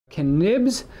Can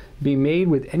nibs be made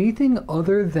with anything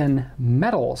other than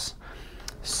metals?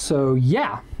 So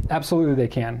yeah, absolutely they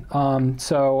can.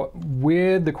 So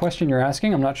with the question you're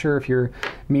asking, I'm not sure if you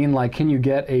mean like, can you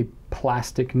get a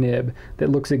plastic nib that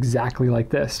looks exactly like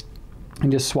this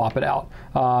and just swap it out?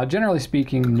 Generally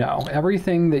speaking, no.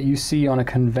 Everything that you see on a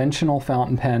conventional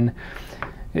fountain pen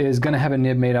is going to have a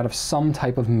nib made out of some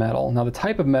type of metal. Now the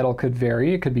type of metal could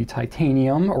vary. It could be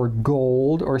titanium or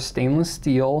gold or stainless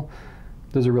steel.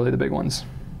 Those are really the big ones.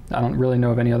 I don't really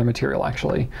know of any other material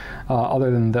actually other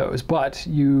than those, but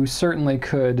you certainly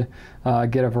could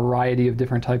get a variety of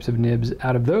different types of nibs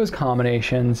out of those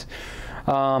combinations.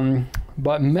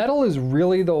 But metal is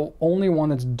really the only one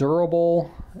that's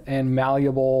durable and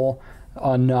malleable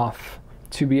enough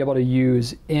to be able to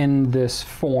use in this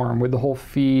form with the whole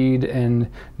feed and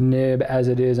nib as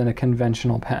it is in a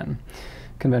conventional pen.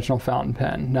 Conventional fountain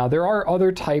pen. Now there are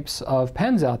other types of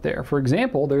pens out there. For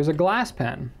example, there's a glass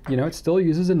pen. You know, it still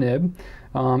uses a nib.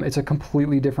 It's a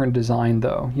completely different design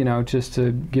though, you know, just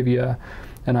to give you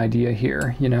an idea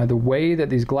here. You know, the way that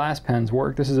these glass pens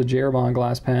work, this is a Jeroboam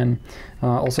glass pen.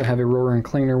 Also have a roller and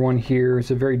cleaner one here.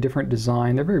 It's a very different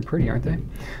design. They're very pretty, aren't they?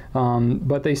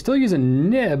 But they still use a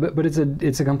nib, but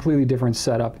it's a completely different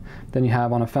setup than you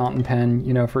have on a fountain pen.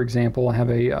 You know, for example, I have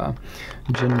a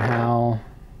Jinhao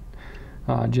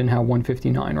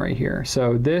 159 right here.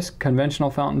 So this conventional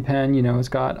fountain pen, you know, it's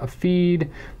got a feed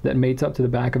that mates up to the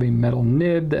back of a metal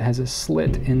nib that has a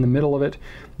slit in the middle of it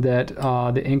that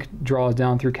the ink draws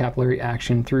down through capillary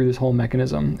action through this whole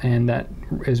mechanism, and that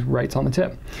is right on the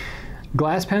tip.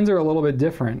 Glass pens are a little bit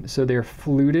different. So they're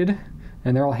fluted,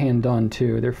 and they're all hand done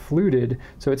too. They're fluted,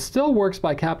 so it still works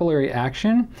by capillary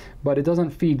action, but it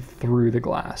doesn't feed through the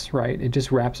glass, right? It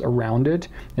just wraps around it,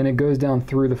 and it goes down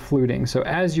through the fluting. So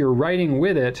as you're writing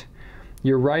with it,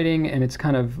 you're writing and it's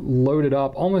kind of loaded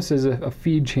up almost as a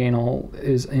feed channel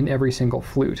is in every single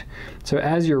flute. So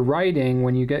as you're writing,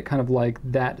 when you get kind of like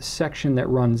that section that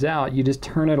runs out, you just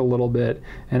turn it a little bit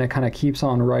and it kind of keeps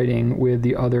on writing with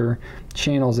the other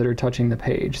channels that are touching the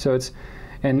page. So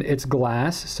it's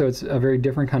glass, so it's a very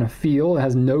different kind of feel. It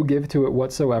has no give to it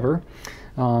whatsoever.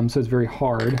 So it's very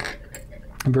hard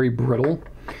and very brittle.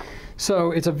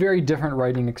 So it's a very different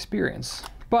writing experience.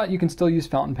 But you can still use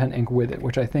fountain pen ink with it,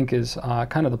 which I think is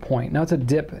kind of the point. Now it's a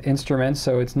dip instrument,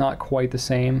 so it's not quite the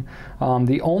same.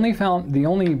 The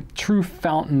only true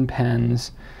fountain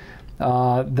pens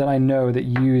that I know that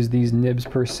use these nibs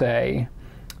per se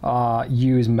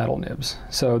use metal nibs.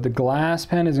 So the glass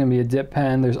pen is going to be a dip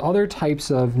pen. There's other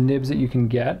types of nibs that you can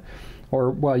get,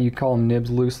 or well, you call them nibs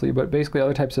loosely, but basically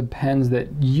other types of pens that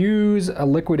use a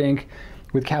liquid ink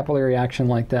with capillary action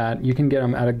like that. You can get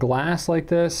them out of glass like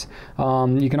this.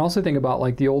 You can also think about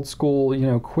like the old school, you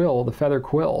know, quill, the feather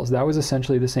quills. That was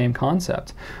essentially the same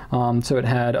concept. So it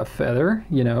had a feather,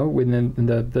 you know, within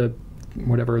the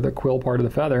whatever the quill part of the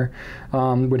feather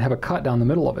would have a cut down the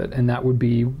middle of it, and that would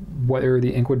be where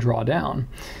the ink would draw down.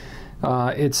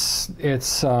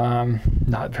 It's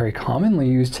not very commonly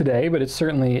used today, but it's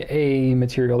certainly a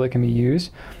material that can be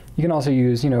used. You can also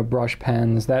use, you know, brush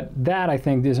pens. That I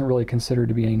think isn't really considered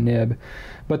to be a nib.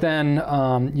 But then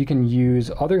you can use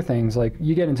other things, like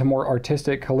you get into more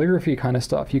artistic calligraphy kind of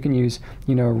stuff. You can use,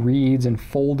 you know, reeds and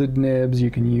folded nibs. You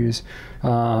can use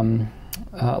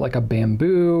like a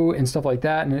bamboo and stuff like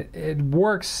that. And it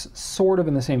works sort of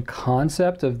in the same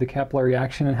concept of the capillary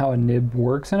action and how a nib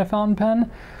works in a fountain pen.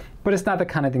 But it's not the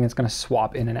kind of thing that's going to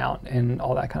swap in and out and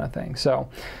all that kind of thing. So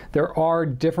there are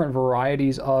different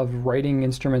varieties of writing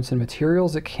instruments and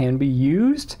materials that can be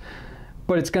used,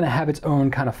 but it's going to have its own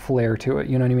kind of flair to it.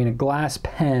 You know what I mean? A glass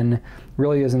pen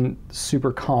really isn't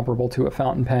super comparable to a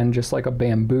fountain pen, just like a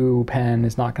bamboo pen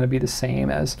is not going to be the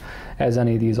same as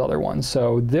any of these other ones.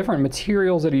 So different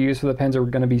materials that are used for the pens are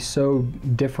going to be so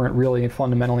different really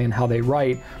fundamentally in how they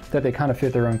write that they kind of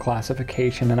fit their own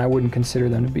classification, and I wouldn't consider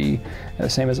them to be the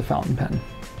same as a fountain pen.